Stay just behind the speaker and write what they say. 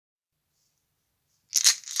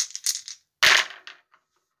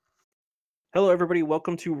Hello, everybody.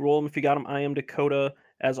 Welcome to Roll 'em If You Got 'em. I am Dakota,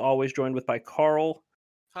 as always, joined with by Carl.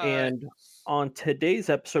 Hi. And on today's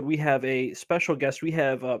episode, we have a special guest. We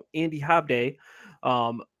have Andy Hobday,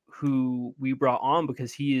 who we brought on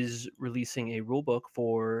because he is releasing a rule book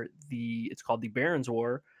for it's called the Barons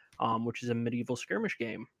War, which is a medieval skirmish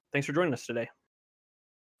game. Thanks for joining us today.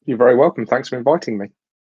 You're very welcome. Thanks for inviting me.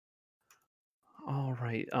 All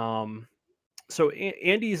right. So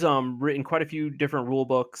Andy's written quite a few different rule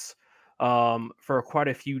books for quite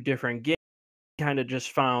a few different games. Kind of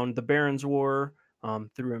just found the Barons War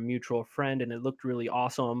through a mutual friend, and it looked really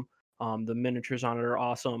awesome. The miniatures on it are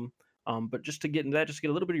awesome. But just to get into that, just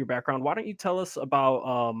get a little bit of your background. Why don't you tell us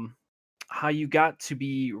about how you got to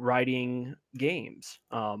be writing games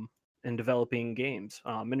and developing games,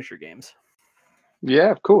 miniature games?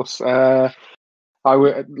 Yeah, of course. I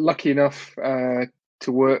was lucky enough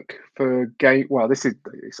to work for game. Well,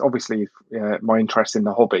 it's obviously my interest in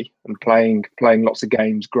the hobby and playing lots of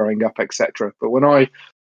games, growing up, etc. But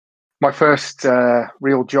my first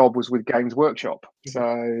real job was with Games Workshop.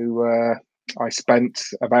 So I spent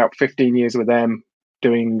about 15 years with them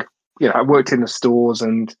doing. I worked in the stores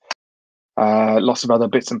and lots of other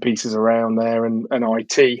bits and pieces around there and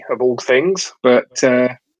IT of all things. But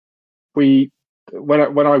we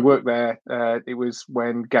when I worked there, it was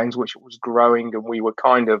when Games Workshop was growing, and we were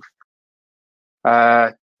kind of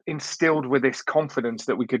instilled with this confidence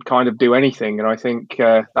that we could kind of do anything. And I think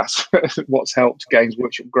that's what's helped Games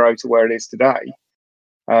Workshop grow to where it is today.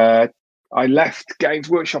 I left Games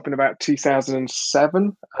Workshop in about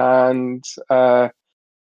 2007, and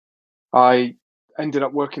I ended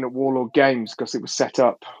up working at Warlord Games because it was set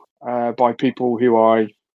up by people who I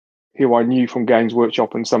knew from Games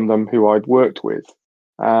Workshop and some of them who I'd worked with,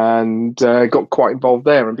 and got quite involved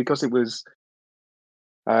there. And because it was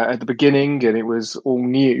at the beginning and it was all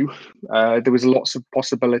new, there was lots of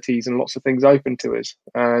possibilities and lots of things open to us.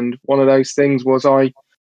 And one of those things was I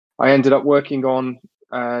ended up working on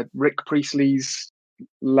Rick Priestley's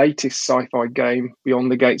latest sci-fi game, Beyond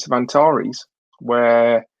the Gates of Antares,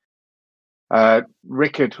 where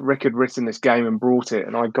Rick had written this game and brought it,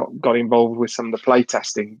 and I got involved with some of the play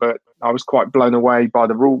testing. But I was quite blown away by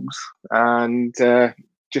the rules, and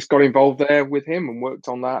just got involved there with him and worked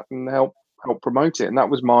on that and helped promote it. And that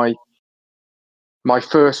was my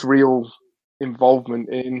first real involvement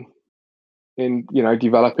in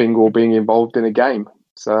developing or being involved in a game.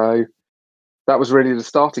 So that was really the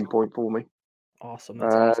starting point for me. Awesome.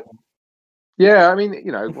 That's awesome. Yeah, I mean,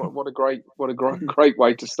 what a great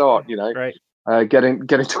way to start. Right. Getting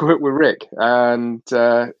to work with Rick, and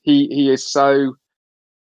he is so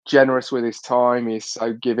generous with his time. He's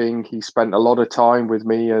so giving. He spent a lot of time with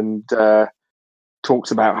me and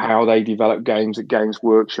talked about how they develop games at Games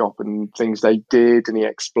Workshop and things they did, and he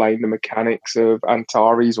explained the mechanics of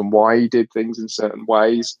Antares and why he did things in certain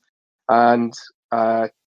ways. And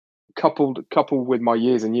coupled with my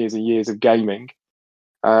years and years and years of gaming,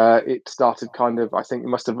 it started kind of, I think it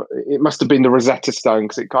must have been the Rosetta Stone,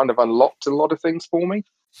 because it kind of unlocked a lot of things for me,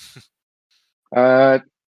 and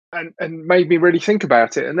made me really think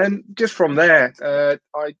about it. And then just from there,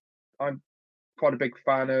 I'm quite a big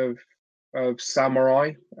fan of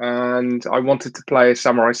Samurai, and I wanted to play a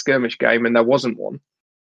Samurai skirmish game, and there wasn't one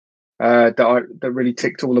that really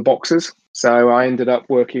ticked all the boxes. So I ended up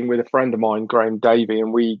working with a friend of mine, Graham Davey,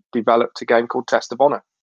 and we developed a game called Test of Honor.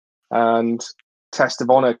 And Test of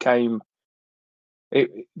Honor came.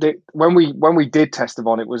 When we did Test of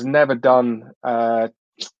Honor, it was never done. We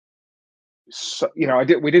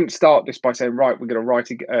didn't start this by saying, right, we're going to write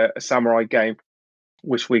a samurai game,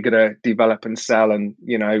 which we're going to develop and sell, and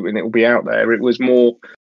and it will be out there. It was more,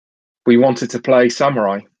 we wanted to play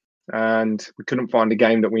samurai, and we couldn't find a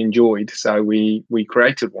game that we enjoyed, so we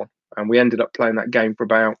created one, and we ended up playing that game for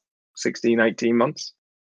about 16, 18 months.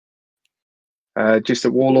 Just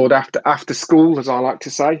at Warlord after school, as I like to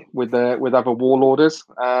say, with other Warlorders,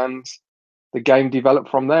 and the game developed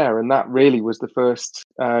from there. And that really was the first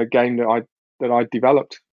game that I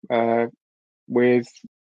developed with,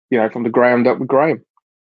 from the ground up with Graham.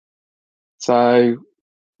 So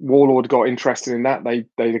Warlord got interested in that. They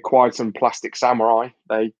acquired some plastic samurai.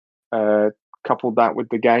 They coupled that with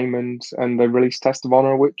the game, and they released Test of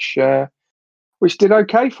Honor, which did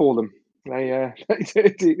okay for them.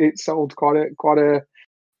 It sold quite a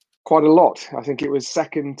lot. I think it was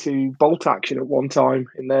second to Bolt Action at one time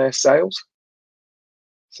in their sales.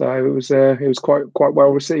 So it was quite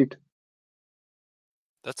well received.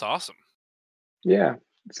 That's awesome. Yeah.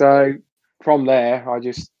 So from there, I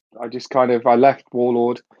left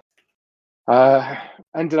Warlord.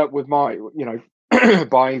 Ended up with my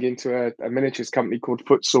buying into a miniatures company called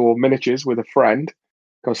Footsore Miniatures with a friend.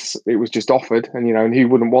 because it was just offered, and and who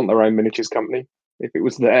wouldn't want their own miniatures company if it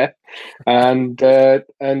was there, and that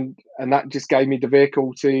just gave me the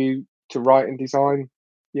vehicle to write and design,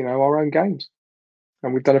 our own games,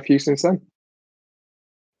 and we've done a few since then.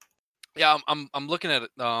 Yeah, I'm looking at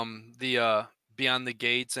the Beyond the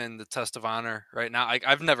Gates and the Test of Honor right now.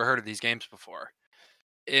 I've never heard of these games before,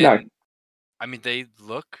 and No. I mean they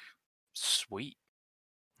look sweet.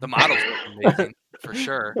 The models look amazing for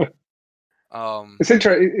sure.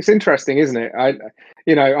 It's interesting, isn't it?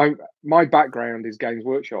 My background is Games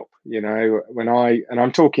Workshop.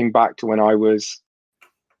 I'm talking back to when I was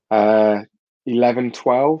 11,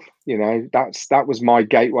 12. That was my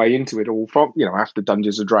gateway into it all. From after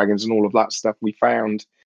Dungeons and Dragons and all of that stuff, we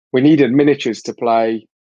needed miniatures to play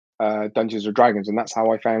Dungeons and Dragons, and that's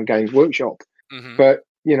how I found Games Workshop. Mm-hmm. But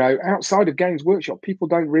outside of Games Workshop, people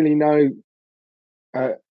don't really know.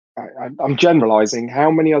 I'm generalizing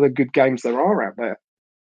how many other good games there are out there.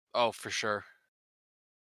 Oh, for sure.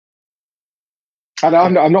 And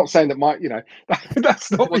I'm not saying that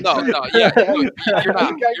that's not. Well, no, yeah,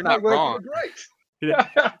 you're not wrong.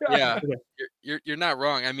 Yeah, you're not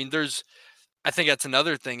wrong. I mean, I think that's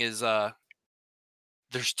another thing is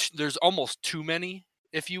there's almost too many,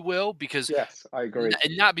 if you will, because yes, I agree,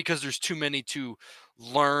 and not because there's too many to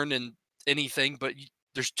learn and anything, but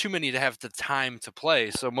there's too many to have the time to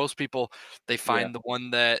play. So most people, they find the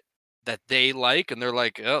one that they like, and they're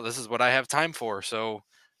like, oh, this is what I have time for. So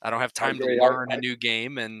I don't have time to learn a new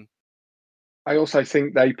game. And I also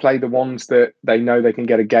think they play the ones that they know they can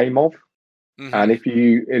get a game of. mm-hmm. And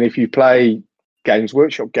if you play Games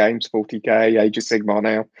Workshop games, 40K, Age of Sigmar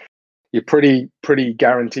now, you're pretty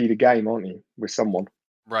guaranteed a game, aren't you, with someone?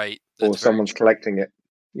 Right. Or someone's collecting it.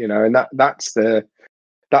 And that's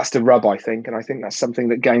the rub, I think. And I think that's something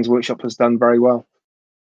that Games Workshop has done very well.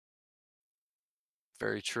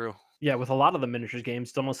 Very true. Yeah, with a lot of the miniatures games,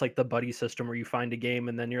 it's almost like the buddy system where you find a game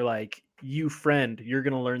and then you're like, you friend, you're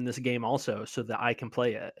going to learn this game also so that I can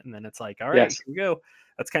play it. And then it's like, all right, yes. Here we go.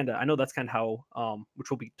 I know that's kind of how, which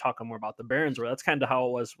we'll be talking more about the Barons, where that's kind of how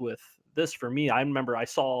it was with this for me. I remember I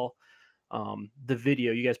saw the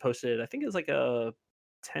video you guys posted. I think it was like a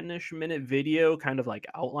 10-ish minute video kind of like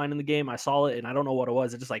outlining the game. I saw it and I don't know what it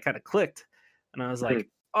was. It just like kind of clicked. And I was like,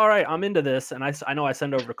 all right, I'm into this. And I know I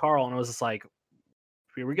sent over to Carl and I was just like,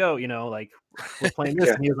 here we go, like we're playing this.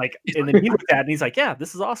 And he was like, and then he looked at it and he's like, yeah,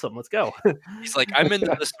 this is awesome. Let's go. He's like, I'm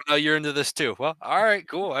into this. Now you're into this too. Well, all right,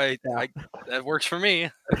 cool. That works for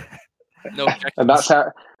me. No objections. And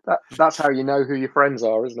that's how you know who your friends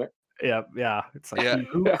are, isn't it? Yeah. It's like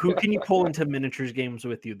who can you pull into miniatures games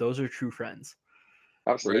with you? Those are true friends.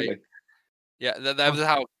 Absolutely. Right. Yeah, that was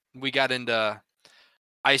how we got into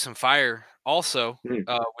Ice and Fire also,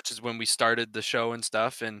 which is when we started the show and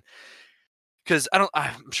stuff. And because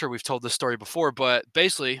I'm sure we've told this story before, but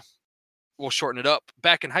basically, we'll shorten it up.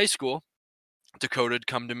 Back in high school, Dakota had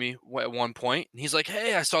come to me at one point, and he's like,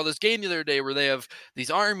 "Hey, I saw this game the other day where they have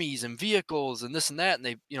these armies and vehicles and this and that, and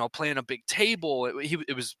they, playing a big table.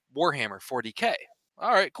 It was Warhammer 40K.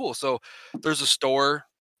 All right, cool. So there's a store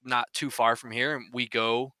not too far from here, and we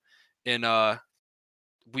go, and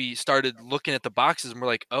we started looking at the boxes, and we're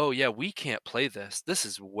like, oh yeah, we can't play this. This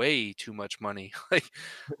is way too much money.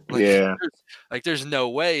 Yeah. There's no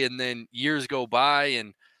way. And then years go by,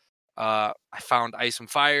 and I found Ice and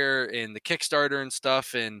Fire and the Kickstarter and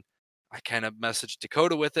stuff, and I kind of messaged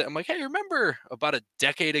Dakota with it. I'm like, hey, remember about a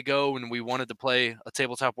decade ago when we wanted to play a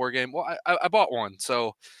tabletop war game? Well, I bought one.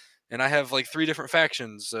 So, and I have like 3 different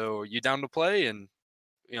factions. So you down to play? And,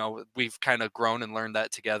 we've kind of grown and learned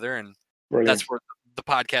that together. And Brilliant. That's where the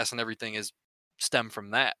podcast and everything is stem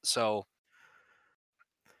from that. So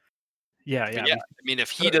yeah. I mean, if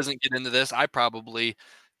he doesn't get into this, I probably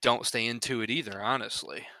don't stay into it either,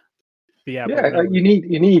 honestly. Yeah, you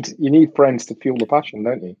need friends to fuel the passion,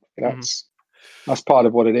 don't you? That's part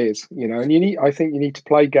of what it is, and I think you need to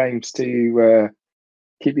play games to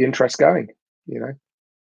keep the interest going,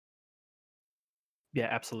 Yeah,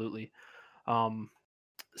 absolutely.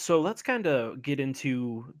 So let's kind of get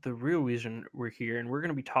into the real reason we're here, and we're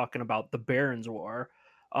going to be talking about the Barons War.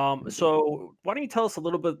 So why don't you tell us a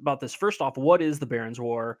little bit about this? First off, what is the Barons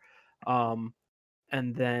War? And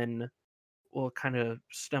then we'll kind of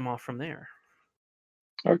stem off from there.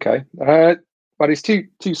 Okay. But it's two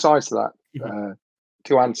sides to that.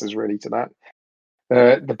 2 answers really to that.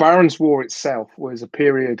 The Barons War itself was a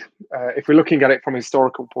period, if we're looking at it from a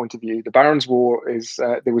historical point of view, the Barons War is,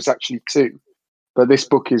 there was actually 2. But this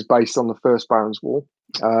book is based on the first Barons War.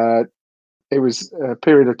 It was a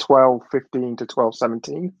period of 1215 to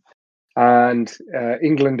 1217, and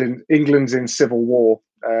England's in civil war.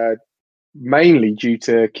 mainly due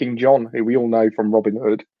to King John, who we all know from Robin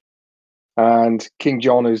Hood. And King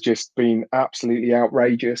John has just been absolutely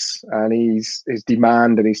outrageous, and his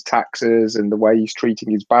demand and his taxes and the way he's treating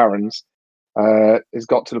his barons has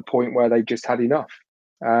got to the point where they've just had enough.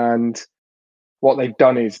 And what they've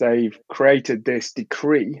done is they've created this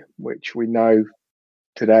decree, which we know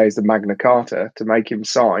today is the Magna Carta, to make him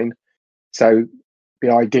sign. So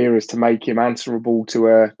the idea is to make him answerable to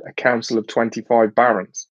a council of 25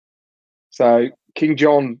 barons. So King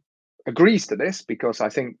John agrees to this because I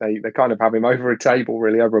think they kind of have him over a table,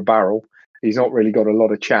 really, over a barrel. He's not really got a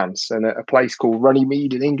lot of chance. And at a place called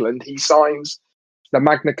Runnymede in England, he signs the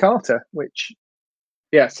Magna Carta, which,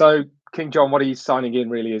 yeah, so King John, what he's signing in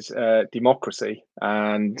really is democracy.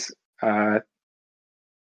 And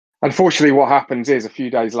unfortunately, what happens is a few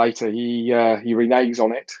days later, he reneges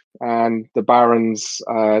on it, and the barons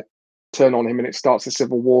turn on him, and it starts a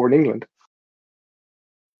civil war in England.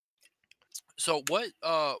 So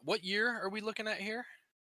what year are we looking at here?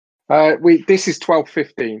 This is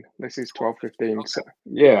 1215. This is 1215. Okay. So,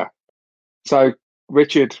 yeah. So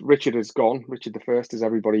Richard has gone. Richard I, as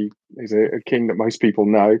everybody is a king that most people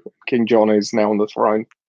know. King John is now on the throne.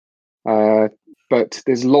 But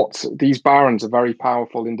there's lots. These barons are very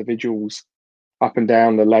powerful individuals up and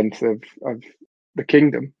down the length of the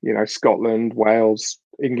kingdom. You know, Scotland, Wales,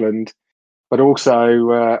 England, but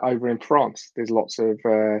also over in France. There's lots of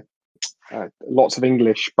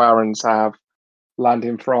English barons have land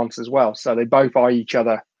in France as well. So they both eye each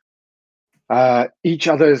other's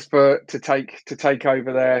to take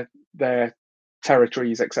over their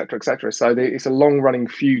territories, etc., etc. So it's a long running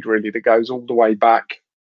feud really that goes all the way back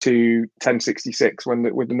to 1066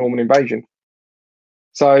 with the Norman invasion.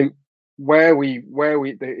 So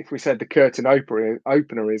if we said the curtain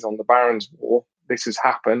opener is on the Barons' War, this has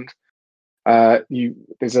happened.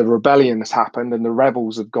 There's a rebellion that's happened, and the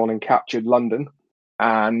rebels have gone and captured London,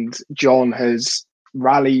 and John has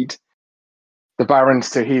rallied the barons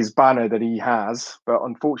to his banner that he has, but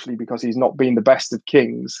unfortunately, because he's not been the best of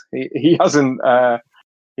kings, he hasn't.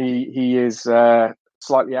 He is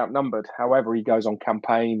slightly outnumbered. However, he goes on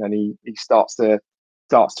campaign and he starts to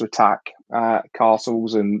attack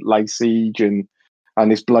castles and lay siege, and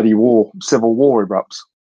this bloody civil war erupts.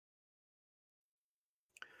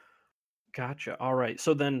 Gotcha. All right.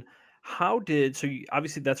 So then obviously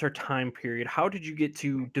that's our time period. How did you get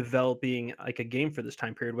to developing like a game for this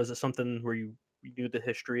time period? Was it something where you knew the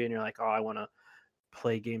history and you're like, oh, I want to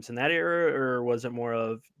play games in that era, or was it more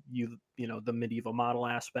of you know, the medieval model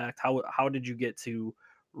aspect? How did you get to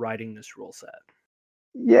writing this rule set?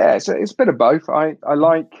 Yeah, it's a bit of both. I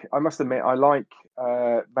must admit, I like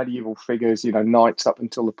medieval figures, you know, knights up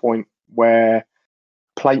until the point where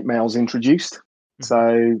plate mail's introduced. Mm-hmm.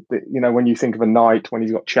 So, you know, when you think of a knight, when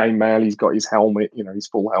he's got chainmail, he's got his helmet, you know, his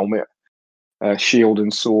full helmet, shield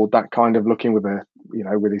and sword, that kind of looking with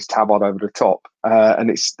his tabard over the top. And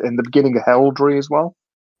it's in the beginning of heraldry as well.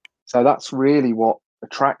 So that's really what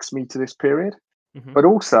attracts me to this period. Mm-hmm. But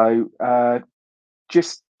also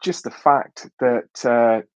just the fact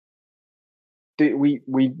that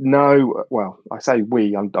we know, well, I say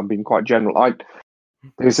we, I'm being quite general.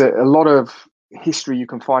 There's a lot of history you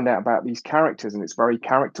can find out about these characters, and it's very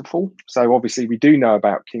characterful. So obviously we do know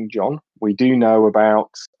about King John. We do know about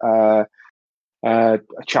a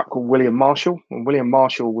chap called William Marshall. And William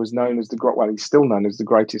Marshall was known as he's still known as the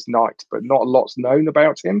greatest knight, but not a lot's known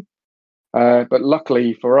about him. But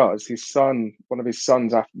luckily for us, one of his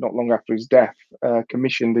sons, not long after his death,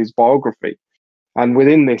 commissioned his biography. And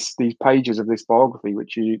within these pages of this biography,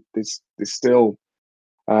 which is still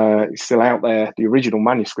out there, the original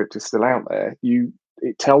manuscript is still out there.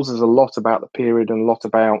 It tells us a lot about the period and a lot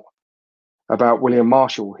about William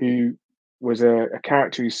Marshall, who was a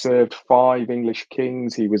character who served 5 English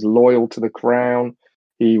kings. He was loyal to the crown.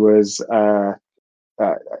 He was a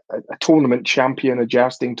tournament champion, a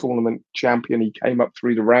jousting tournament champion. He came up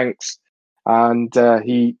through the ranks, and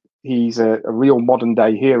he's a real modern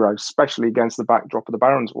day hero, especially against the backdrop of the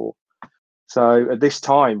Barons' War. So at this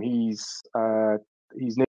time, he's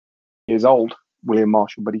nearly years old, William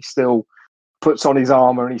Marshall, but he still puts on his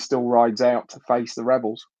armor and he still rides out to face the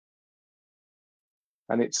rebels.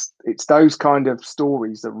 And it's those kind of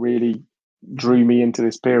stories that really drew me into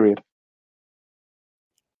this period.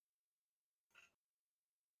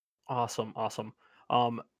 Awesome.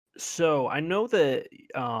 So I know that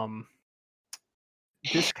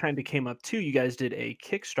this kind of came up too. You guys did a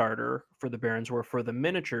Kickstarter for the Barons' War for the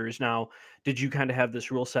miniatures. Now, did you kind of have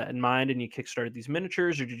this rule set in mind and you kickstarted these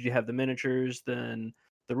miniatures, or did you have the miniatures then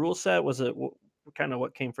the rule set? Was it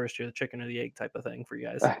what came first here, the chicken or the egg type of thing for you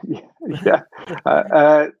guys? Yeah.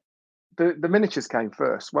 the miniatures came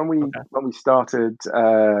first when we Okay. started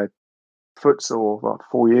futsal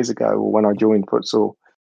 4 years ago, or when I joined futsal.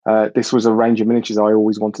 This was a range of miniatures I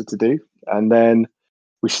always wanted to do, and then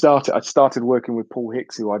I started working with Paul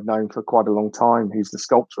Hicks, who I'd known for quite a long time. He's the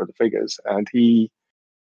sculptor of the figures, and he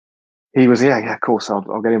was, yeah, of course,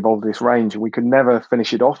 I'll get involved in this range. And we could never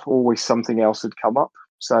finish it off. Always something else had come up.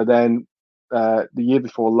 So then the year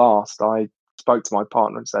before last, I spoke to my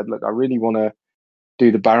partner and said, look, I really want to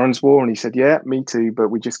do the Barons War. And he said, yeah, me too, but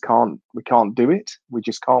we can't do it. We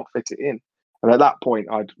just can't fit it in. And at that point,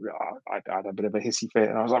 I'd had a bit of a hissy fit,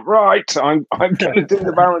 and I was like, right, I'm going to do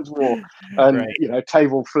the Barons War, and Right.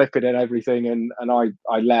 table flipping and everything, and I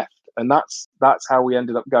left, and that's how we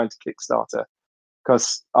ended up going to Kickstarter,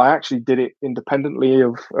 because I actually did it independently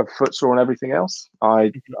of futsal and everything else.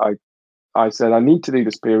 I said I need to do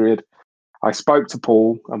this period. I spoke to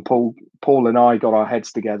Paul, and Paul and I got our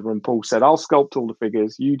heads together, and Paul said, I'll sculpt all the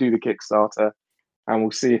figures, you do the Kickstarter, and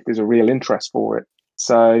we'll see if there's a real interest for it.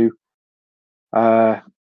 So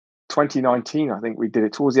 2019, I think we did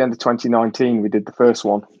it. Towards the end of 2019, we did the first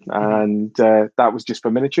one, and that was just for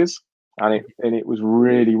miniatures, and it was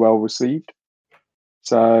really well received.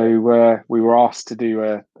 So we were asked to do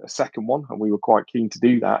a second one, and we were quite keen to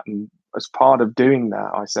do that. And as part of doing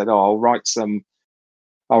that, I said, I'll write some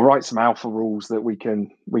alpha rules that we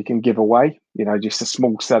can give away. Just a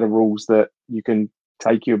small set of rules that you can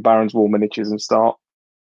take your Barons War miniatures and start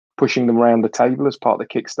pushing them around the table as part of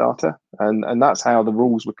the Kickstarter, and that's how the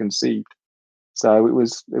rules were conceived. So it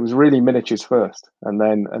was really miniatures first, and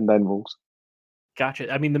then rules.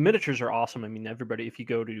 Gotcha. I mean, the miniatures are awesome. I mean, everybody, if you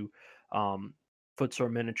go to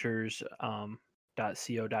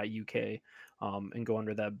footsareminiatures.co.uk and go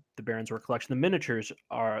under the Barons War collection, the miniatures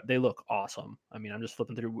they look awesome. I mean, I'm just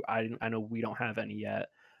flipping through. I know we don't have any yet.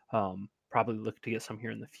 Probably look to get some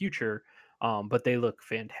here in the future, but they look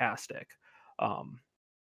fantastic.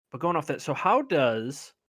 But going off that, so how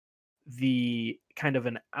does the kind of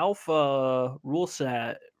an alpha rule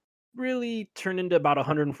set really turn into about a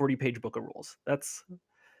 140-page book of rules? That's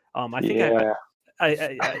I think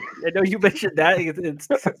I know you mentioned that. It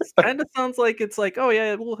kind of sounds like it's like, oh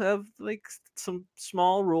yeah, we'll have like some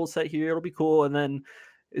small rule set here, it'll be cool. And then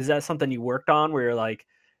is that something you worked on where like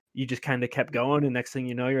you just kind of kept going, and next thing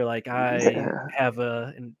you know, you're like, I have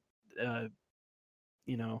a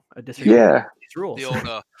disagreement with these rules. The old,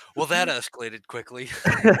 well, that escalated quickly.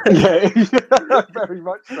 Yeah, very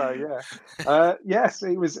much so. Yeah. Yes,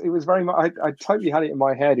 it was very much. I totally had it in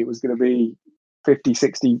my head. It was going to be 50,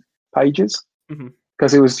 60 pages,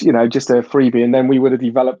 because it was, just a freebie, and then we would have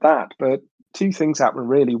developed that. But two things happened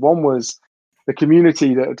really. One was the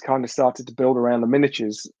community that had kind of started to build around the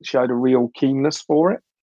miniatures showed a real keenness for it.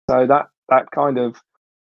 So that kind of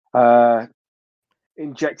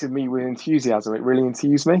injected me with enthusiasm. It really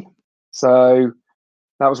enthused me. So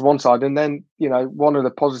that was one side. And then, one of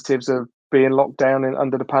the positives of being locked down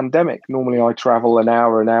under the pandemic, normally I travel an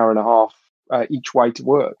hour and a half each way to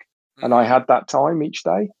work. And I had that time each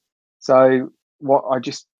day. So I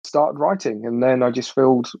just started writing, and then I just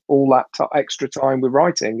filled all that extra time with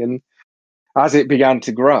writing. And as it began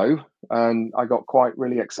to grow, and I got quite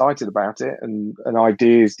really excited about it, and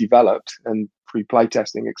ideas developed, and through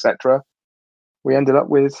playtesting, etc., we ended up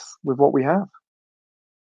with what we have.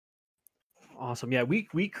 Awesome. Yeah,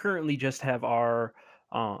 we currently just have our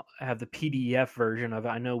have the PDF version of it.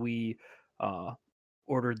 I know we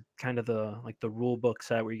ordered kind of the rule book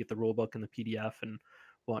set where you get the rule book and the PDF and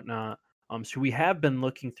whatnot. So we have been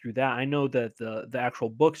looking through that. I know that the actual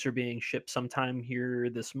books are being shipped sometime here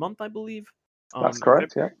this month, I believe. That's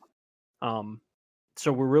correct. Yeah.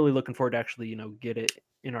 So we're really looking forward to actually, get it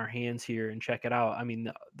in our hands here and check it out. I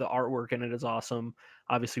mean, the artwork in it is awesome.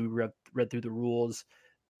 Obviously, we read through the rules.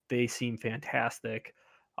 They seem fantastic.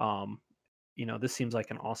 This seems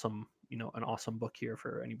like an awesome book here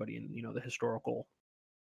for anybody in, the historical,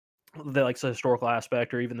 that likes the historical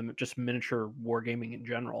aspect, or even the just miniature wargaming in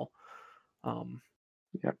general.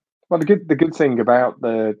 Yeah. Well, the good thing about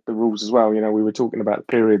the rules as well, we were talking about the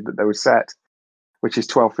period that they were set, which is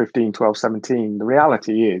 1215, 1217. The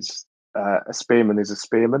reality is a spearman is a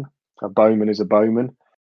spearman, a bowman is a bowman.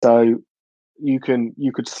 So you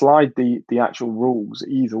could slide the actual rules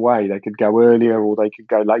either way. They could go earlier or they could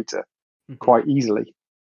go later quite easily.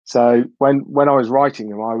 So when I was writing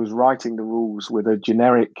them, I was writing the rules with a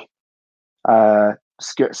generic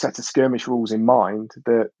set of skirmish rules in mind.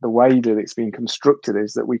 The way that it's been constructed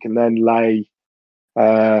is that we can then lay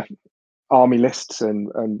army lists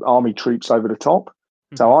and army troops over the top.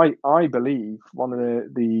 So I believe one of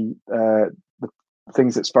the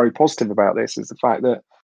things that's very positive about this is the fact that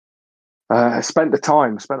spent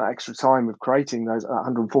that extra time of creating those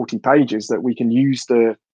 140 pages that we can use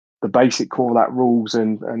the basic core that rules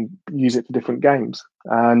and use it for different games.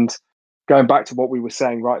 And going back to what we were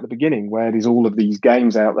saying right at the beginning, where there's all of these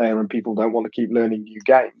games out there and people don't want to keep learning new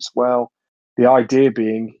games. Well, the idea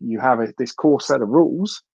being you have this core set of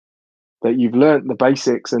rules that you've learned the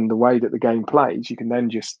basics and the way that the game plays. You can then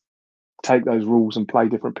just take those rules and play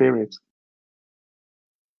different periods.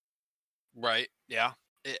 Right. Yeah.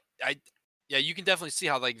 Yeah, you can definitely see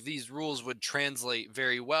how like these rules would translate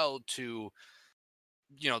very well to,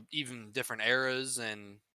 even different eras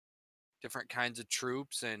and different kinds of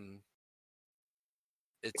troops, and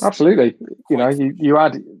it's absolutely. You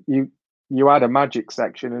add a magic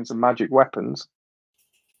section and some magic weapons.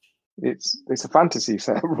 It's a fantasy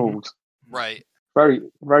set of rules. Right. Very,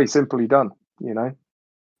 very simply done,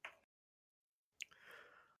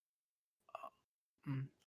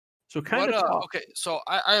 So okay, so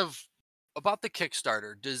I have about the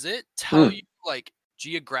Kickstarter. Does it tell you like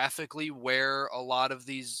geographically where a lot of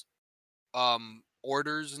these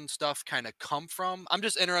orders and stuff kind of come from? I'm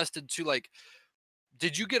just interested to like,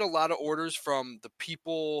 did you get a lot of orders from the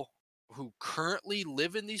people who currently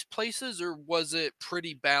live in these places, or was it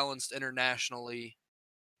pretty balanced internationally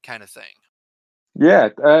kind of thing? Yeah,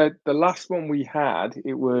 the last one we had,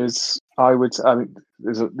 it was, I mean,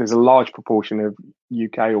 there's a large proportion of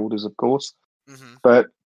UK orders, of course, but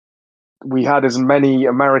we had as many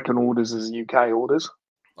American orders as UK orders.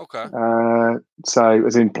 Okay. So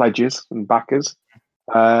as in pledges and backers,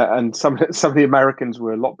 and some of the Americans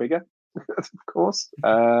were a lot bigger, of course,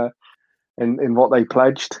 in what they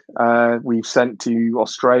pledged. We've sent to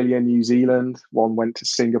Australia, New Zealand. One went to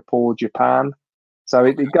Singapore, Japan. So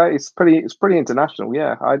it's pretty international.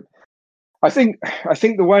 Yeah, I think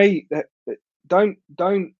the way that don't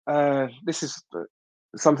this is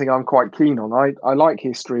something I'm quite keen on. I like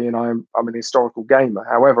history and I'm an historical gamer.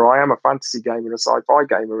 However, I am a fantasy gamer and a sci-fi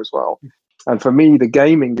gamer as well. And for me, the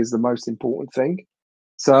gaming is the most important thing.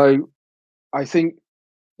 So I think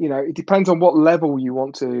it depends on what level you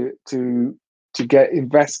want to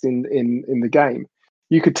invest in the game.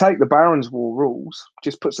 You could take the Barons War rules,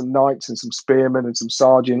 just put some knights and some spearmen and some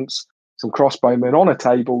sergeants, some crossbowmen on a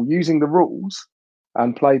table using the rules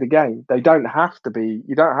and play the game. You don't have to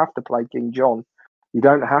play King John. You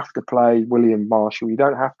don't have to play William Marshall. You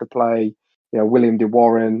don't have to play, William de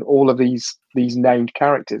Warenne, all of these named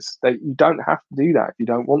characters. You don't have to do that if you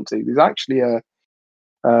don't want to. There's actually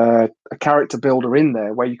a character builder in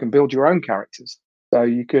there where you can build your own characters. So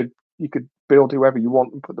you could build whoever you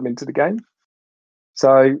want and put them into the game.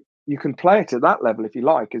 So you can play it at that level if you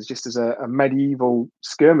like, as just as a medieval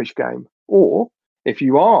skirmish game. Or if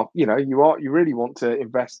you really want to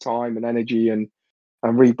invest time and energy and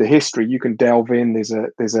read the history, you can delve in. There's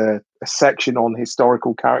a section on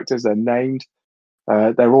historical characters. They're named.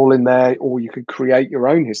 They're all in there. Or you can create your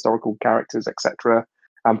own historical characters, etc.,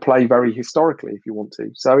 and play very historically if you want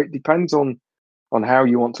to. So it depends on how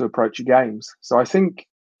you want to approach your games. So I think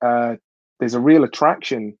there's a real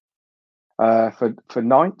attraction for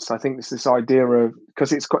knights. I think it's this idea of, because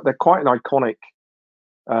they're quite an iconic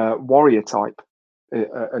warrior type,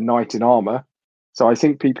 a knight in armor. So I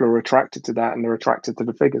think people are attracted to that, and they're attracted to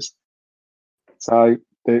the figures. So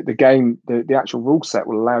the game, the actual rule set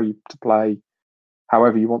will allow you to play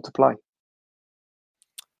however you want to play.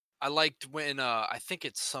 I liked when I think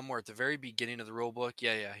it's somewhere at the very beginning of the rule book.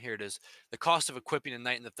 Yeah, here it is. The cost of equipping a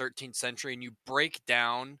knight in the 13th century, and you break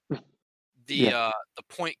down the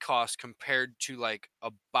point cost compared to like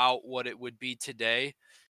about what it would be today.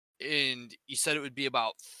 And you said it would be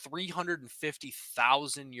about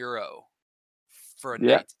 350,000 euro for a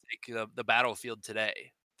knight to take the battlefield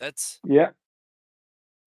today. That's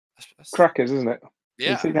crackers, isn't it?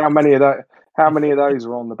 Yeah. You think how many of those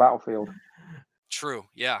are on the battlefield? True.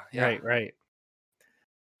 Yeah. Right.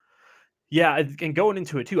 Yeah, and going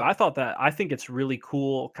into it too, I think it's really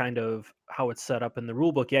cool kind of how it's set up in the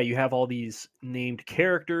rule book. Yeah, you have all these named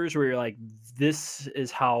characters where you're like, this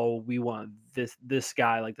is how we want this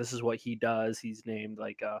guy, like this is what he does. He's named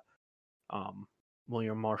like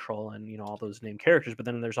William Marshall and all those named characters. But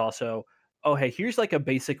then there's also, oh hey, here's like a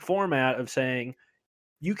basic format of saying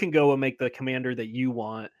you can go and make the commander that you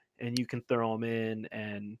want and you can throw them in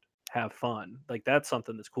and have fun. Like that's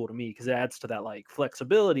something that's cool to me because it adds to that like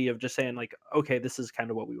flexibility of just saying like, okay, this is kind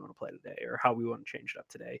of what we want to play today or how we want to change it up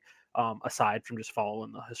today, aside from just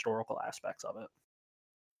following the historical aspects of it.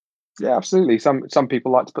 Yeah, absolutely. Some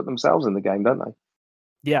people like to put themselves in the game, don't they?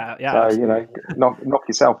 Yeah. So knock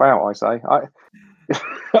yourself out. I say.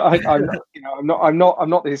 I'm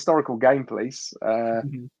not the historical game police.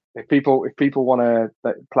 if people want to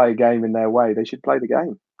play a game in their way, they should play the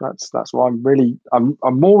game. That's why I'm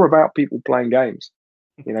more about people playing games.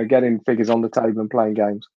 Getting figures on the table and playing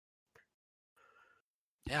games.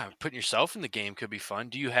 Yeah, putting yourself in the game could be fun.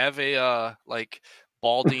 Do you have a like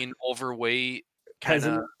balding, overweight kind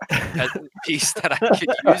of peasant piece that I could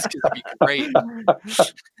use? Because it'd be great.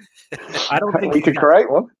 I don't think we could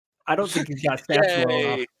create one. I don't think he's got stats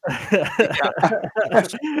well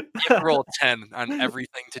enough. You roll 10 on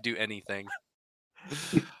everything to do anything.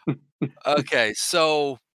 Okay,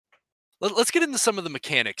 so let's get into some of the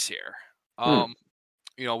mechanics here.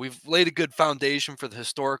 We've laid a good foundation for the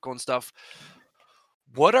historical and stuff.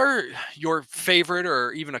 What are your favorite,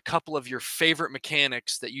 or even a couple of your favorite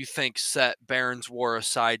mechanics that you think set Barons War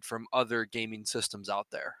aside from other gaming systems out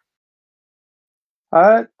there?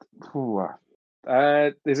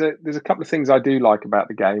 There's a couple of things I do like about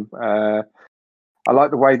the game. I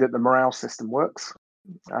like the way that the morale system works,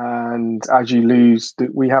 and as you lose,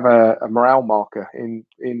 we have a morale marker in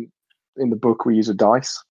the book. We use a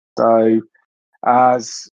dice, so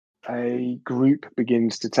as a group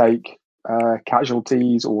begins to take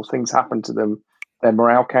casualties or things happen to them, their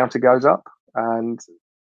morale counter goes up, and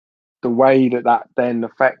the way that then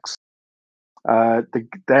affects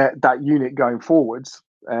that unit going forwards,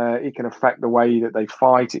 it can affect the way that they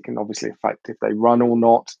fight. It can obviously affect if they run or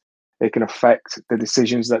not. It can affect the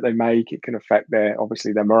decisions that they make. It can affect their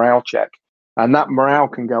morale check, and that morale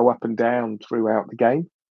can go up and down throughout the game.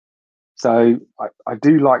 So I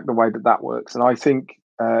do like the way that works, and I think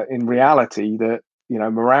in reality that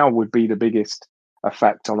morale would be the biggest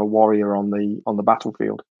effect on a warrior on the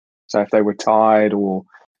battlefield. So if they were tired, or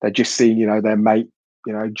they just see their mate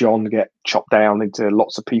John get chopped down into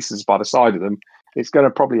lots of pieces by the side of them, it's going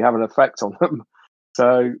to probably have an effect on them.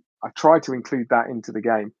 So I try to include that into the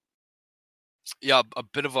game. Yeah, a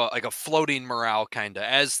bit of a floating morale kind of.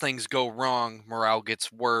 As things go wrong, morale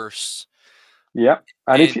gets worse. Yeah,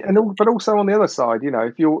 but also on the other side,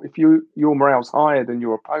 if your morale's higher than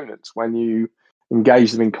your opponent's when you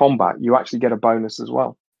engage them in combat, you actually get a bonus as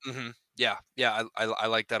well. Mm-hmm. Yeah, I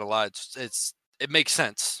like that a lot. It makes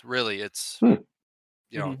sense, really. It's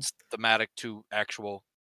it's thematic to actual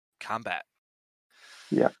combat.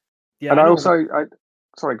 Yeah. And I sorry,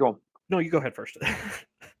 go on. No, you go ahead first.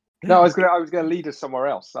 No, I was gonna lead us somewhere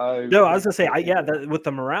else. So no, I was gonna say, with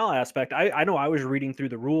the morale aspect, I know I was reading through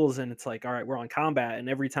the rules, and it's like, all right, we're on combat, and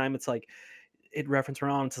every time it's like it reference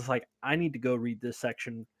around, it's just like I need to go read this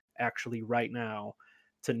section actually right now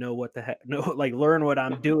to know what the heck, learn what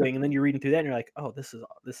I'm doing, and then you're reading through that, and you're like, oh, this is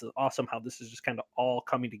awesome how this is just kind of all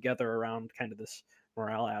coming together around kind of this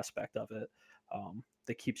morale aspect of it,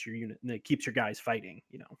 that keeps your unit, that keeps your guys fighting,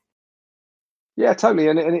 Yeah, totally,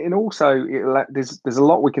 and also there's a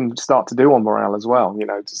lot we can start to do on morale as well.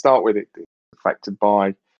 To start with, it's affected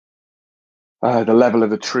by the level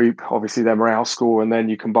of the troop, obviously their morale score, and then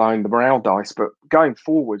you combine the morale dice. But going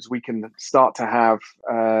forwards, we can start to have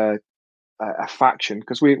a faction,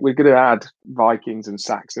 because we're going to add Vikings and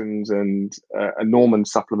Saxons and a Norman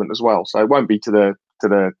supplement as well. So it won't be to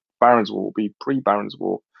the Barons War; it'll be pre-Barons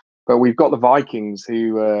War. But we've got the Vikings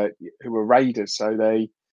who are raiders, so they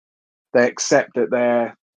accept that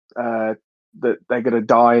they're going to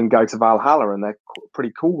die and go to Valhalla, and they're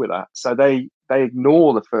pretty cool with that. So they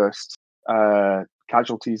ignore the first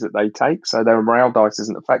casualties that they take, so their morale dice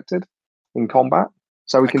isn't affected in combat.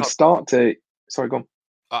 So we can start to. Sorry, go on.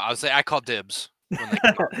 I would say I call dibs. When they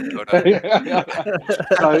go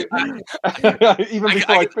so, even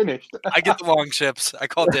before I finished, I get the long ships. I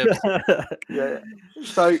call dibs. Yeah.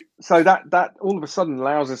 So that all of a sudden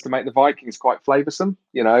allows us to make the Vikings quite flavoursome,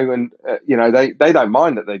 and they don't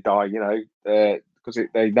mind that they die, because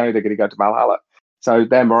they know they're going to go to Valhalla, so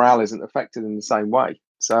their morale isn't affected in the same way.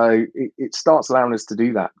 So it starts allowing us to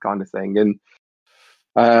do that kind of thing, and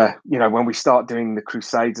when we start doing the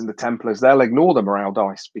Crusades and the Templars, they'll ignore the morale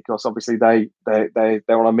dice, because obviously they're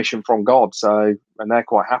on a mission from God, and they're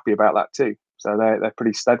quite happy about that too. So they're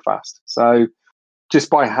pretty steadfast. So just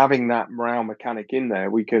by having that morale mechanic in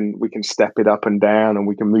there, we can step it up and down, and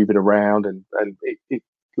we can move it around, and it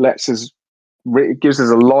lets us. It gives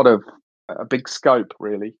us a big scope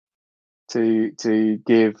really to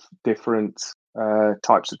give different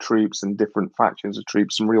types of troops and different factions of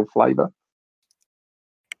troops some real flavour.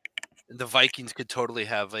 The Vikings could totally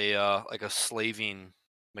have a slaving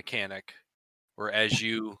mechanic, where as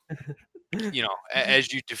you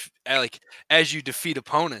as you defeat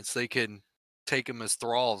opponents, they can take them as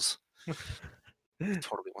thralls. I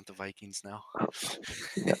totally want the Vikings now.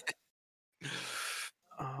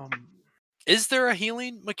 Is there a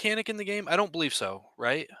healing mechanic in the game? I don't believe so,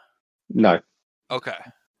 right? No. Okay.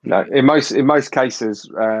 No, in most cases,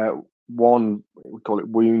 one, we call it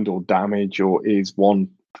wound or damage, or is one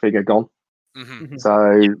figure gone. Mm-hmm.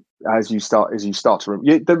 So as you start to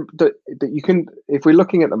you can, if we're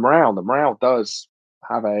looking at the morale does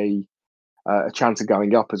have a chance of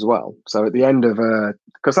going up as well. So at the end of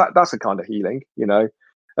because that's a kind of healing,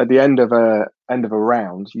 at the end of a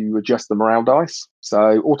round, you adjust the morale dice.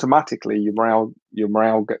 So automatically your morale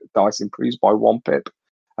dice improves by 1 pip,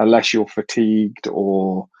 unless you're fatigued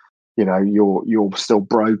or you're still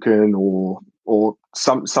broken or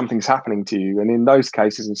something's happening to you. And in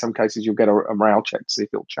some cases you'll get a morale check to see if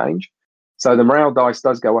it'll change. So the morale dice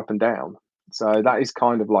does go up and down. So that is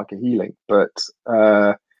kind of like a healing, but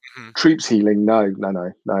troops healing, no.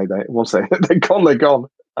 They once they're gone, they're gone.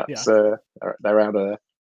 That's they're out of there.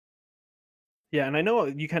 Yeah, and I know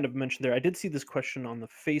you kind of mentioned there. I did see this question on the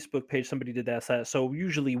Facebook page. Somebody did ask that. So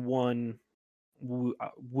usually one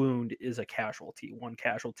wound is a casualty, one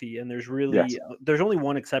casualty, and there's really there's only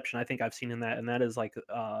one exception I think I've seen in that, and that is like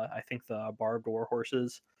I think the barbed war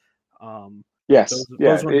horses. Yes,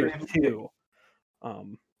 those ones are two.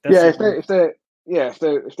 If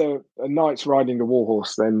they're a knights riding the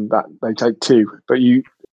warhorse, then that they take 2, but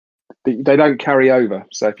they don't carry over.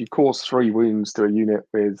 So if you cause 3 wounds to a unit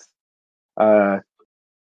with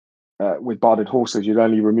barded horses, you'd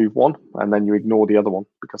only remove 1, and then you ignore the other one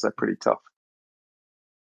because they're pretty tough.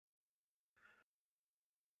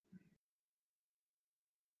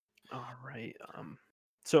 All right.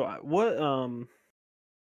 So what?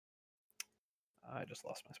 I just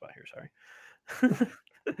lost my spot here. Sorry.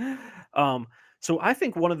 So I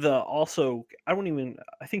think one of the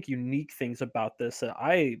I think unique things about this that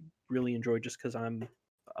I really enjoy, just because I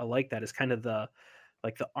like that, is kind of the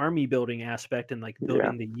army building aspect and like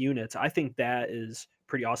building the units. I think that is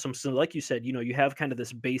pretty awesome. So like you said, you have kind of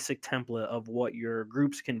this basic template of what your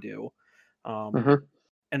groups can do.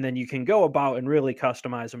 And then you can go about and really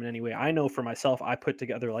customize them in any way. I know for myself, I put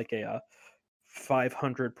together like a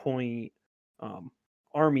 500 point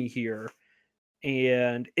army here,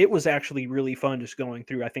 and it was actually really fun just going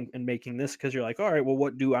through, I think, and making this, because you're like, all right, well,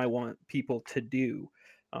 what do I want people to do?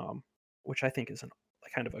 Which I think is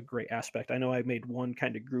kind of a great aspect. I know I made one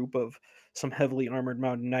kind of group of some heavily armored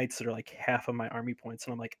mountain knights that are like half of my army points,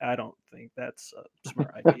 and I'm like, I don't think that's a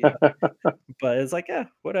smart idea. But it's like,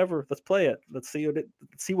 whatever, let's play it. Let's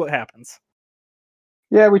see what happens.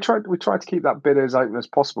 Yeah, we tried to keep that bit as open as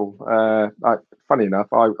possible. Funny enough,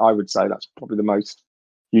 I would say that's probably the most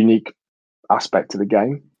unique aspect of the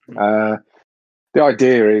game. The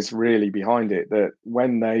idea is really behind it that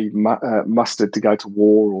when they mustered to go to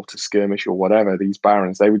war or to skirmish or whatever, these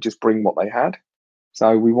barons, they would just bring what they had.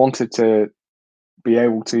 So we wanted to be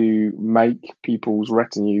able to make people's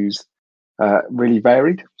retinues really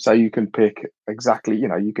varied. So you can pick exactly,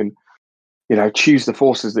 you can choose the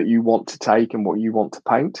forces that you want to take and what you want to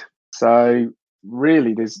paint. So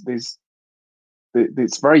really,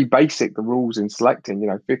 it's very basic, the rules in selecting.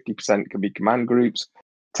 50% can be command groups,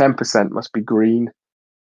 10% must be green.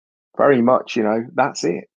 Very much, that's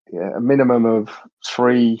it. A minimum of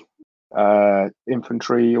 3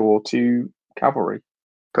 infantry or 2 cavalry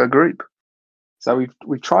per group. So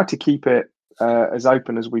we've tried to keep it as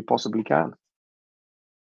open as we possibly can.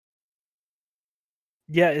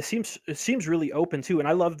 Yeah, it seems really open too, and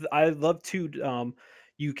I love too.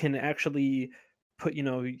 You can actually put,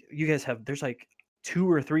 you guys have, there's like 2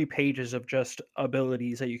 or 3 pages of just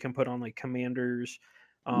abilities that you can put on like commanders,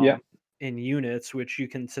 in units, which you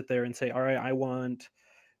can sit there and say, all right, I want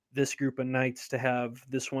this group of knights to have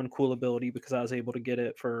this one cool ability because I was able to get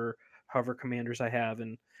it for however commanders I have,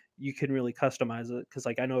 and you can really customize it. Because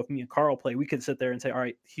like I know if me and Carl play, we could sit there and say, all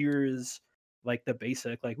right, here's like the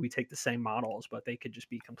basic, like we take the same models, but they could just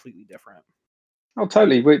be completely different. Oh,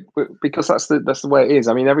 totally. Because that's the way it is.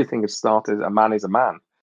 I mean, everything has started. A man is a man.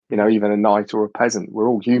 Even a knight or a peasant. We're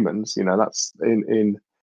all humans. That's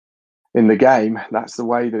in the game. That's the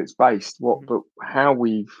way that it's based. But how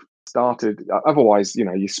we've started. Otherwise,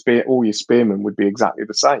 all your spearmen would be exactly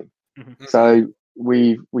the same. So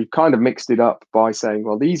we've kind of mixed it up by saying,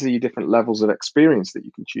 well, these are your different levels of experience that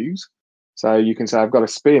you can choose. So you can say, I've got a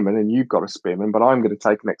spearman and you've got a spearman, but I'm going to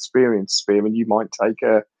take an experienced spearman. You might take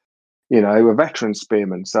a veteran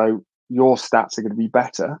spearman. So your stats are going to be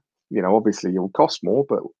better. Obviously you'll cost more,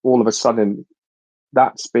 but all of a sudden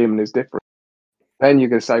that spearman is different. Then you're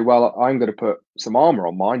going to say, well, I'm going to put some armor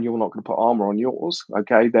on mine. You're not going to put armor on yours.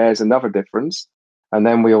 Okay, there's another difference. And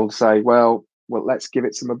then we'll say, well, let's give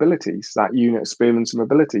it some abilities. That unit of spearmen some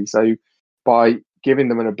ability. So by giving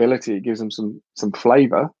them an ability, it gives them some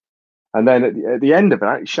flavor. And then at the end of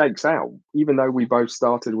it shakes out. Even though we both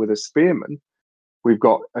started with a spearman, we've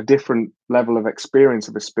got a different level of experience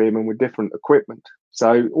of a spearman with different equipment.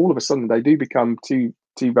 So all of a sudden, they do become two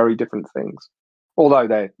very different things. Although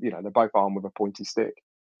they're both armed with a pointy stick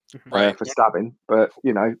Right. for stabbing, but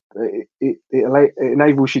it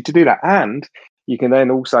enables you to do that, and you can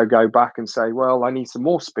then also go back and say, well, I need some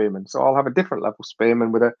more spearmen, so I'll have a different level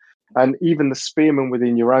spearman and even the spearmen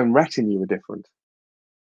within your own retinue are different.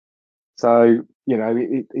 So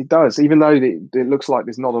it does, even though it looks like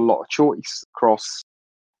there's not a lot of choice across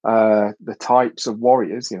the types of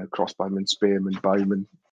warriors, crossbowmen, spearmen, bowmen,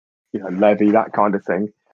 levy, that kind of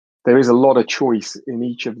thing. There is a lot of choice in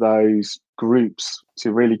each of those groups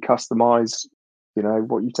to really customize,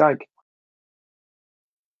 what you take.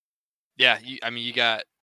 Yeah, you got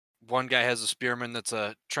one guy has a spearman that's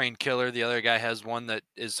a trained killer. The other guy has one that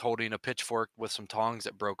is holding a pitchfork with some tongs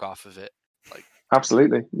that broke off of it. Like,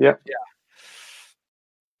 absolutely, yeah.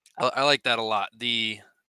 I like that a lot.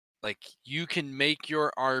 You can make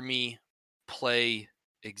your army play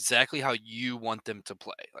exactly how you want them to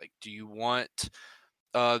play. Like, do you want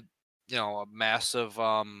a massive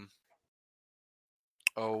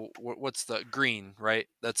what's the green, right?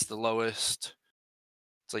 That's the lowest.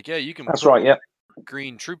 It's like, yeah, you can That's put right, yeah.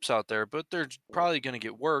 green troops out there, but they're probably going to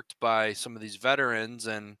get worked by some of these veterans.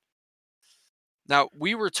 And now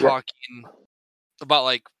we were talking about,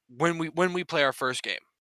 like, when we play our first game,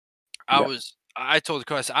 I told the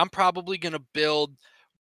coach, I'm probably going to build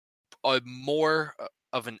a more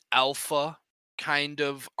of an alpha kind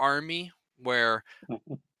of army where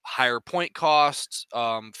higher point costs,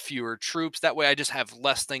 fewer troops. That way I just have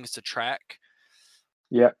less things to track.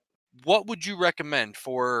 Yeah. What would you recommend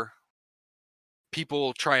for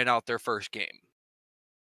people trying out their first game?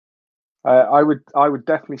 I would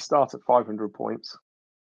definitely start at 500 points,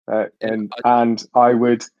 and I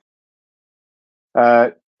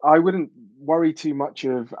wouldn't worry too much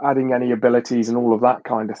of adding any abilities and all of that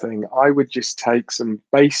kind of thing. I would just take some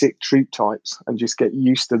basic troop types and just get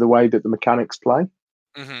used to the way that the mechanics play.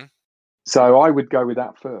 Mm-hmm. So I would go with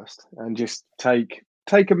that first and just take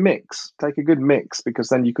a good mix, because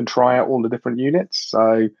then you can try out all the different units.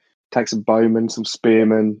 So take some bowmen, some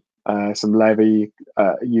spearmen, some levy,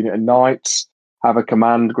 a unit of knights, have a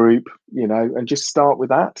command group, and just start with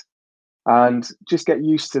that. And just get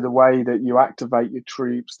used to the way that you activate your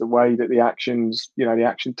troops, the way that the actions, the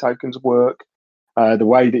action tokens work, the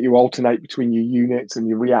way that you alternate between your units and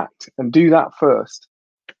you react, and do that first.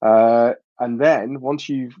 And then once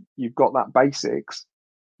you've got that basics,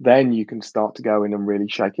 then you can start to go in and really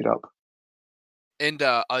shake it up. And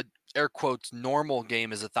a air quotes normal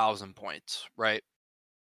game is 1,000 points, right?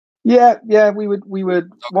 Yeah, we would okay.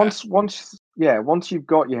 Once you've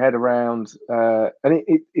got your head around, and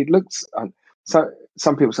it looks, so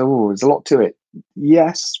some people say, oh, there's a lot to it.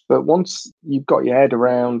 Yes, but once you've got your head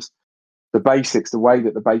around the basics, the way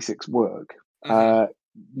that the basics work,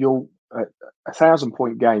 you'll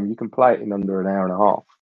 1,000-point game, you can play it in under an hour and a half.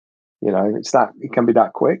 It can be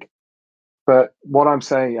that quick. But what I'm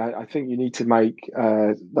saying, I think you need to make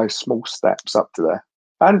those small steps up to there,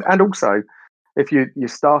 and also, if you're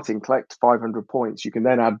starting, collect 500 points, you can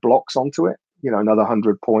then add blocks onto it. Another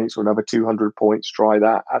 100 points or another 200 points. Try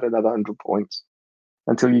that. Add another 100 points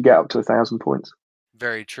until you get up to 1,000 points.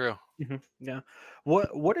 Very true. Mm-hmm. Yeah.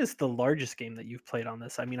 What is the largest game that you've played on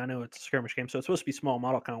this? I mean, I know it's a skirmish game, so it's supposed to be small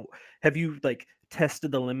model count. Have you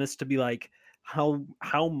tested the limits to be like, how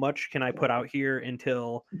much can I put out here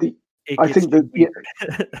until it gets too weird?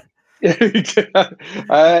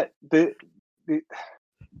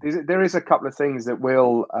 There is a couple of things that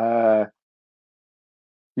will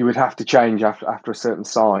you would have to change after a certain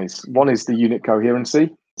size. One is the unit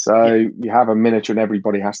coherency. So you have a miniature and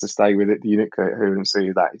everybody has to stay with it. The unit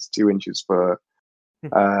coherency, that is 2 inches for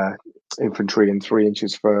infantry and 3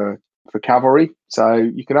 inches for cavalry. So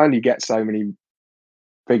you can only get so many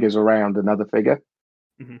figures around another figure.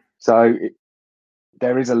 Mm-hmm. So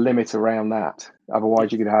there is a limit around that.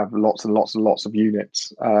 Otherwise, you could have lots and lots and lots of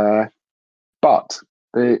units. But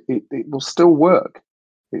it will still work.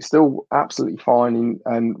 It's still absolutely fine.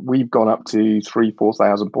 And we've gone up to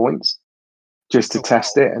 3,000-4,000 points just to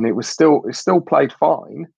test it. And it's still played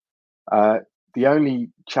fine. The only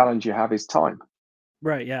challenge you have is time.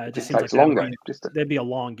 Right. Yeah. It just seems takes longer. That'd be a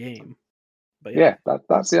long game. But yeah,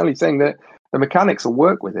 that's the only thing, that the mechanics will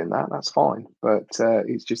work within that. That's fine. But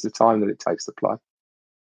it's just the time that it takes to play.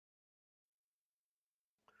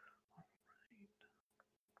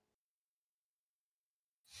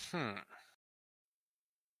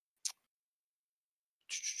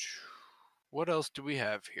 What else do we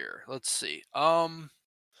have here? Let's see. So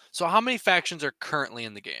how many factions are currently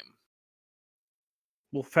in the game?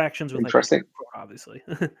 Well, factions with interesting. obviously.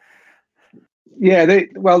 Yeah,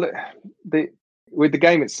 with the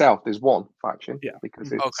game itself, there's one faction. Yeah.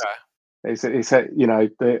 Because Okay. it's a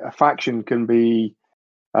a faction can be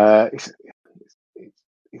it's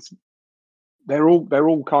they're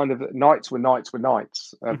all kind of knights were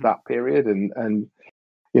knights of that period, and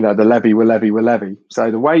the levy were levy.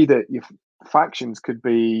 So the way that your factions could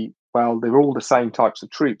be, well, they're all the same types of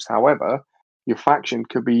troops. However, your faction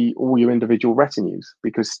could be all your individual retinues,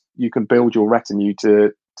 because you can build your retinue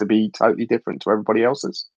to be totally different to everybody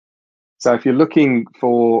else's. So if you're looking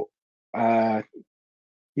for, when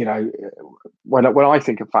I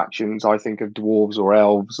think of factions, I think of dwarves or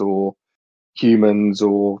elves or humans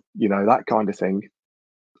or that kind of thing.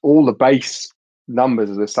 All the base numbers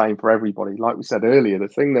are the same for everybody. Like we said earlier, the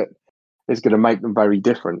thing that is going to make them very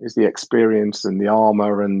different is the experience and the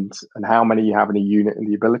armor and how many you have in a unit and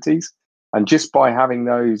the abilities. And just by having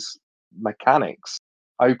those mechanics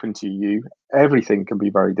open to you, everything can be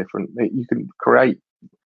very different. You can create,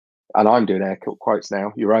 and I'm doing air quotes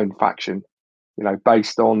now, your own faction,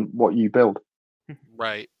 based on what you build.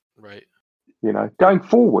 Right. Going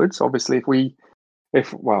forwards, obviously,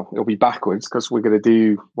 it'll be backwards, because we're going to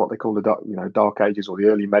do what they call the Dark Ages or the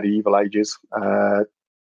early medieval ages.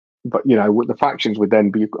 But the factions would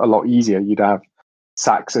then be a lot easier. You'd have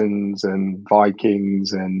Saxons and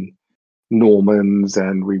Vikings and Normans,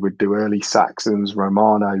 and we would do early Saxons,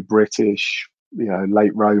 Romano, British,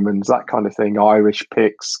 late Romans, that kind of thing. Irish,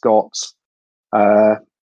 Picts, Scots.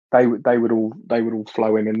 They would all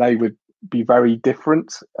flow in, and they would be very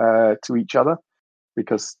different to each other,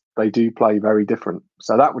 because they do play very different.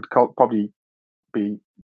 So that would probably be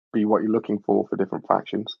what you're looking for different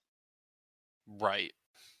factions. Right.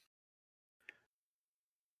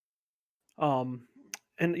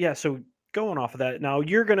 And yeah, so going off of that, now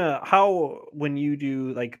you're gonna when you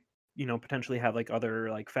do potentially have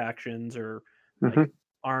other factions or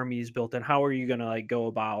armies built in, how are you gonna go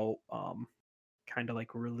about kind of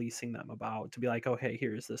releasing them about to be like, oh hey,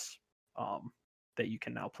 here's this that you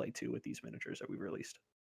can now play to with these miniatures that we've released?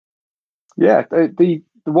 Yeah, the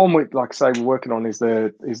one we, like I say, we're working on is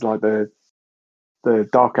the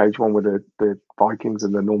Dark Age one with the Vikings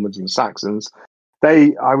and the Normans and the Saxons.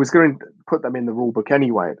 I was going to put them in the rule book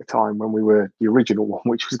anyway at the time when we were the original one,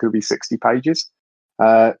 which was going to be 60 pages.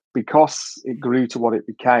 Because it grew to what it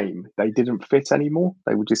became, they didn't fit anymore.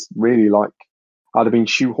 They were just really I'd have been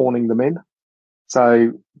shoehorning them in.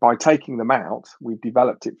 So by taking them out, we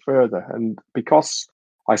developed it further. And because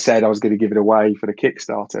I said I was going to give it away for the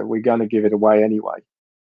Kickstarter, we're going to give it away anyway.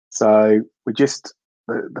 So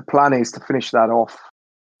the plan is to finish that off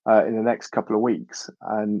in the next couple of weeks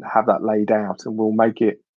and have that laid out, and we'll make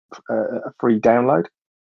it a free download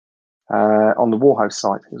on the Warhouse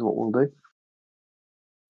site is what we'll do.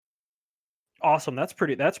 Awesome. That's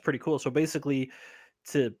pretty cool. So basically,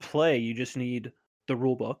 to play, you just need the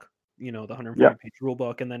rule book, the 140-page rule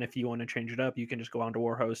book, and then if you want to change it up, you can just go onto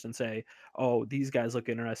Warhost and say, "Oh, these guys look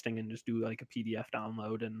interesting," and just do a PDF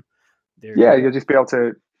download, and you'll just be able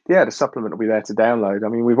to. Yeah, the supplement will be there to download. I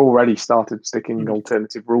mean, we've already started sticking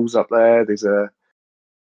alternative rules up there. There's a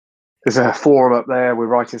forum up there. We're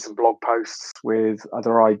writing some blog posts with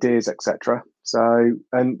other ideas, etc. So,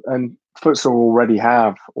 and Futsal already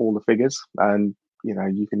have all the figures, and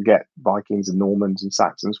you can get Vikings and Normans and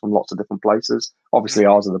Saxons from lots of different places. Obviously,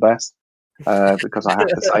 ours are the best because I have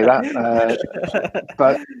to say that.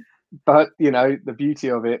 But the beauty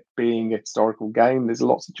of it being a historical game, there's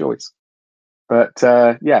lots of choice. But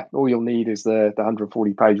all you'll need is the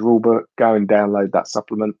 140-page rulebook. Go and download that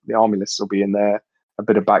supplement. The army lists will be in there. A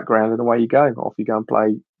bit of background, and away you go. Off you go and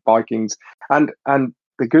play Vikings. And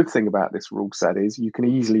the good thing about this rule set is you can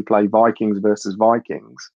easily play Vikings versus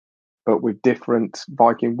Vikings, but with different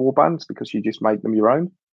Viking warbands, because you just make them your own.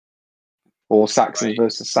 Or Saxons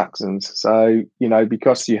versus Saxons. So,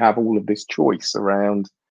 because you have all of this choice around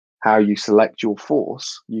how you select your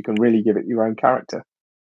force, you can really give it your own character.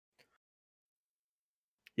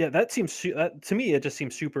 Yeah, that seems to me, it just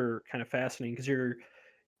seems super kind of fascinating, because you're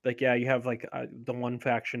you have the one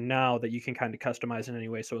faction now that you can kind of customize in any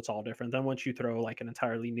way, so it's all different. Then once you throw an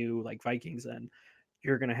entirely new Vikings in,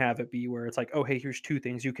 you're going to have it be where it's oh hey, here's two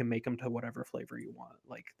things, you can make them to whatever flavor you want.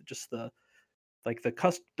 Just the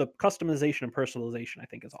customization and personalization, I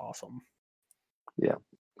think, is awesome. Yeah.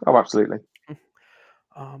 Oh, absolutely.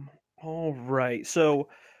 All right. So,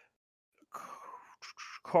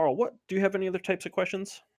 Carl, what do you have any other types of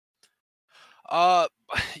questions? My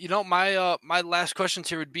last questions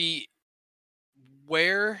here would be,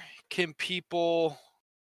 where can people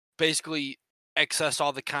basically access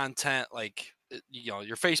all the content,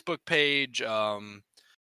 your Facebook page,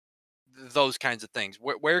 those kinds of things?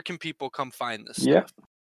 Where can people come find this stuff?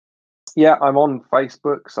 Yeah, I'm on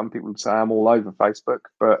Facebook. Some people would say I'm all over Facebook,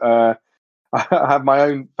 but I have my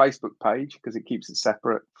own Facebook page because it keeps it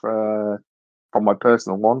separate from my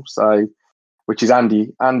personal one. So, which is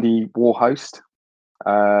Andy Warhost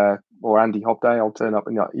or Andy Hobday. I'll turn up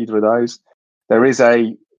in either of those. There is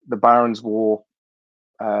the Barons War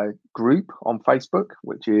group on Facebook,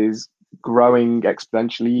 which is growing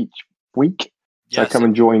exponentially each week. So Yes, come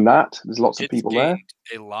and join that. There's lots of it's people there.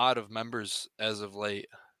 gained a lot of members as of late.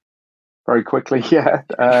 Very quickly, yeah.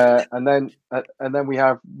 And then we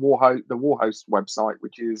have the Warhost website,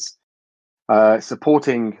 which is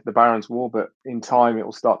supporting the Barons War, but in time it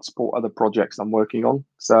will start to support other projects I'm working on.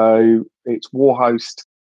 So it's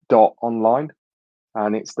warhost.online,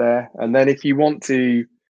 and it's there. And then if you want to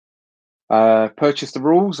purchase the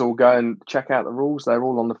rules or go and check out the rules, they're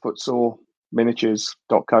all on the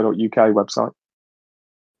footsoreminiatures.co.uk website.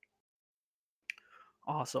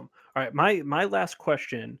 Awesome. All right, my last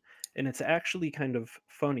question, and it's actually kind of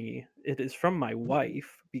funny. It is from my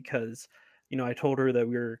wife because I told her that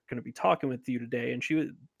we were going to be talking with you today, and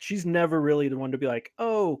she's never really the one to be like,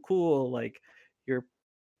 "Oh, cool, like you're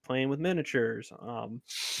playing with miniatures."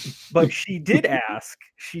 But she did ask.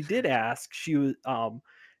 She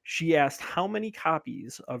asked how many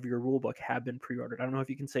copies of your rulebook have been pre-ordered. I don't know if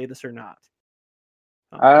you can say this or not.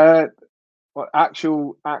 What,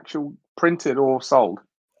 actual printed or sold?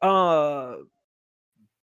 Either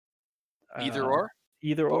or.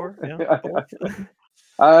 Either or. Yeah.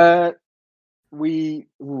 I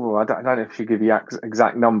don't know if she give you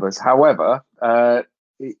exact numbers. However,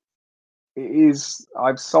 it is.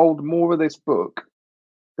 I've sold more of this book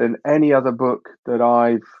than any other book that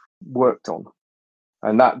I've worked on,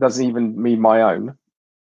 and that doesn't even mean my own.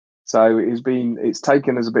 So it's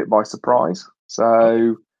taken us a bit by surprise.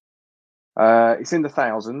 So it's in the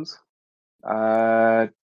thousands,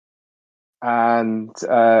 and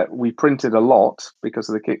we printed a lot because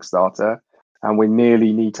of the Kickstarter, and we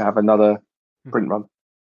nearly need to have another print run.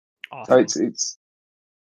 Awesome. So it's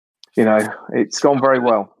it's gone very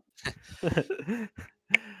well.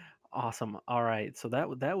 Awesome. All right. So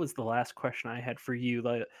that was the last question I had for you.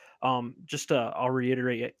 Like, I'll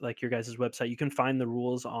reiterate, like, your guys' website. You can find the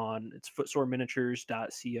rules on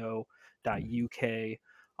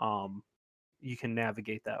footsoreminiatures.co.uk. You can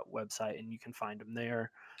navigate that website and you can find them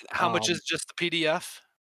there. How much is just the PDF?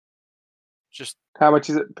 How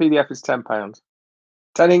much is it? PDF is £10.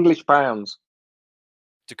 10 English pounds.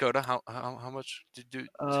 Dakota, how much did you do?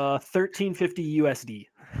 $13.50 USD.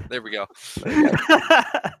 There we go.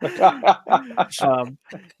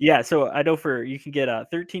 Yeah, so I know you can get a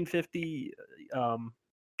 $13.50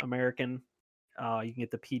 American. You can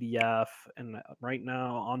get the PDF, and right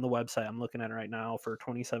now on the website, I'm looking at it right now, for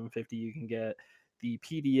 $27.50 you can get the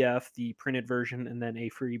PDF, the printed version, and then a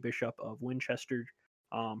free Bishop of Winchester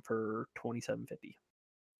for $27.50.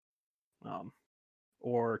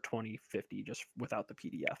 Or $20.50 just without the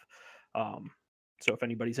PDF. So if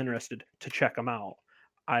anybody's interested to check them out,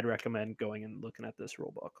 I'd recommend going and looking at this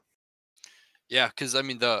rule book. Yeah, because I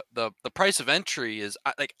mean the price of entry is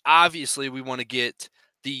like, obviously we want to get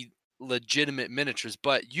the legitimate miniatures,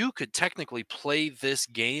 but you could technically play this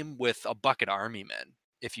game with a bucket army men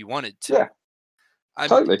if you wanted to. Yeah,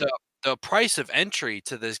 totally. The price of entry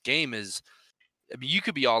to this game is, I mean, you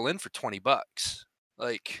could be all in for $20,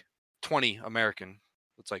 like 20 American.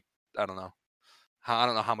 It's like, I don't know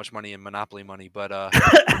how much money in Monopoly money, but like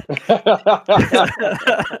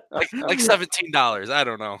 $17. I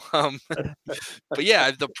don't know. But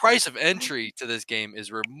yeah, the price of entry to this game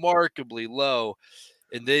is remarkably low,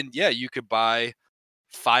 and then you could buy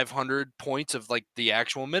 500 points of like the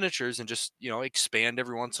actual miniatures and just expand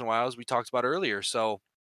every once in a while, as we talked about earlier. So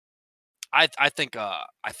I think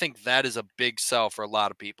that is a big sell for a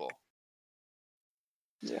lot of people.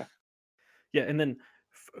 Yeah, and then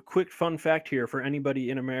a quick fun fact here for anybody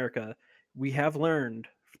in America: we have learned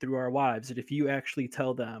through our wives that if you actually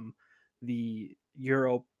tell them the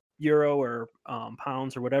euro or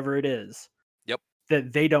pounds or whatever it is,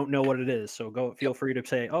 that they don't know what it is. So feel free to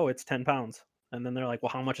say, "Oh, it's 10 pounds," and then they're like,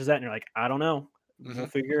 "Well, how much is that?" And you're like, "I don't know. We'll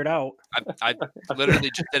figure it out." I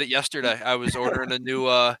literally just did it yesterday. I was ordering a new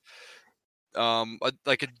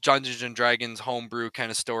like a Dungeons and Dragons homebrew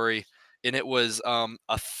kind of story, and it was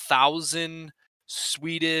 1,000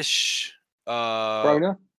 Swedish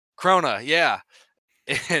krona, yeah.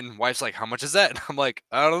 And wife's like, "How much is that?" And I'm like,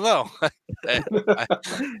 "I don't know."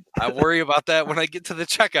 I worry about that when I get to the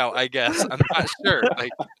checkout, I guess. I'm not sure.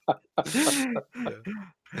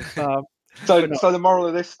 So the moral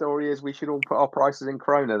of this story is we should all put our prices in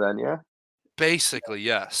krona then, yeah? Basically,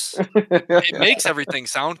 yes. It makes everything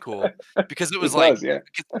sound cool, because it was like,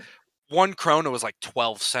 one krona was like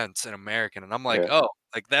 12 cents in American, and I'm like, oh,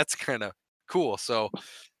 like that's kind of cool. So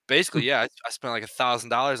basically, yeah, I spent like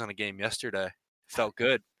 $1,000 on a game yesterday. Felt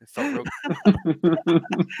good. It felt real good.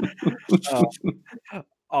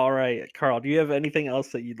 All right, Carl, do you have anything else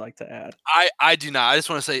that you'd like to add? I do not. I just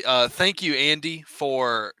want to say thank you, Andy,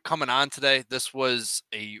 for coming on today. This was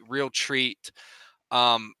a real treat.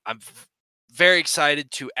 I'm very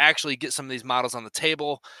excited to actually get some of these models on the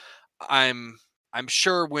table. I'm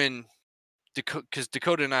sure when because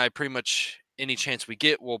Dakota and I pretty much any chance we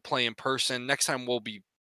get, we'll play in person. Next time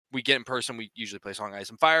we get in person, we usually play Song Ice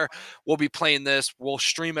and Fire. We'll be playing this. We'll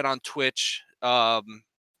stream it on Twitch.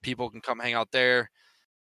 People can come hang out there.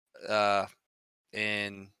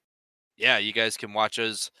 And yeah, you guys can watch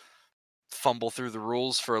us fumble through the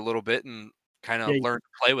rules for a little bit and kind of learn to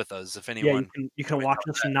play with us. If anyone, you can watch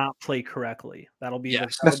us not play correctly. That'll be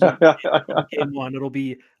yes. game one. It'll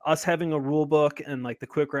be us having a rule book and like the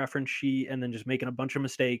quick reference sheet, and then just making a bunch of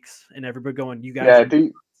mistakes, and everybody going, "You guys." Yeah,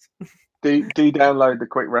 do download the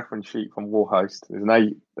quick reference sheet from Warhost. There's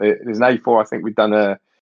an A4. I think we've done an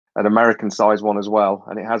American size one as well,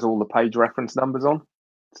 and it has all the page reference numbers on.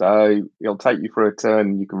 So it'll take you for a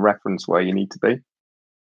turn, and you can reference where you need to be.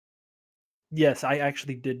 Yes, I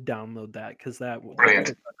actually did download that because that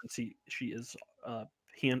Brilliant. She is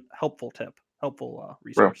helpful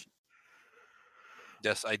resource.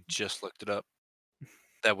 Yes, I just looked it up.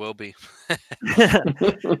 That will be.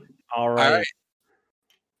 All right.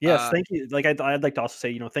 Yes, thank you. Like I'd like to also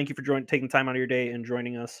say, thank you for taking time out of your day and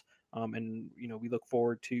joining us. And we look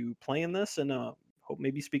forward to playing this, and hope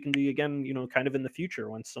maybe speaking to you again, kind of in the future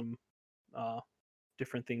when some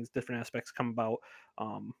different aspects come about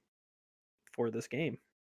for this game.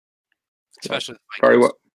 Especially very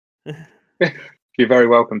well. You're very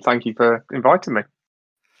welcome. Thank you for inviting me.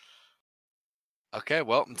 Okay,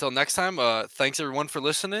 well, until next time, thanks everyone for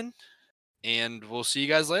listening, and we'll see you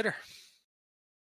guys later.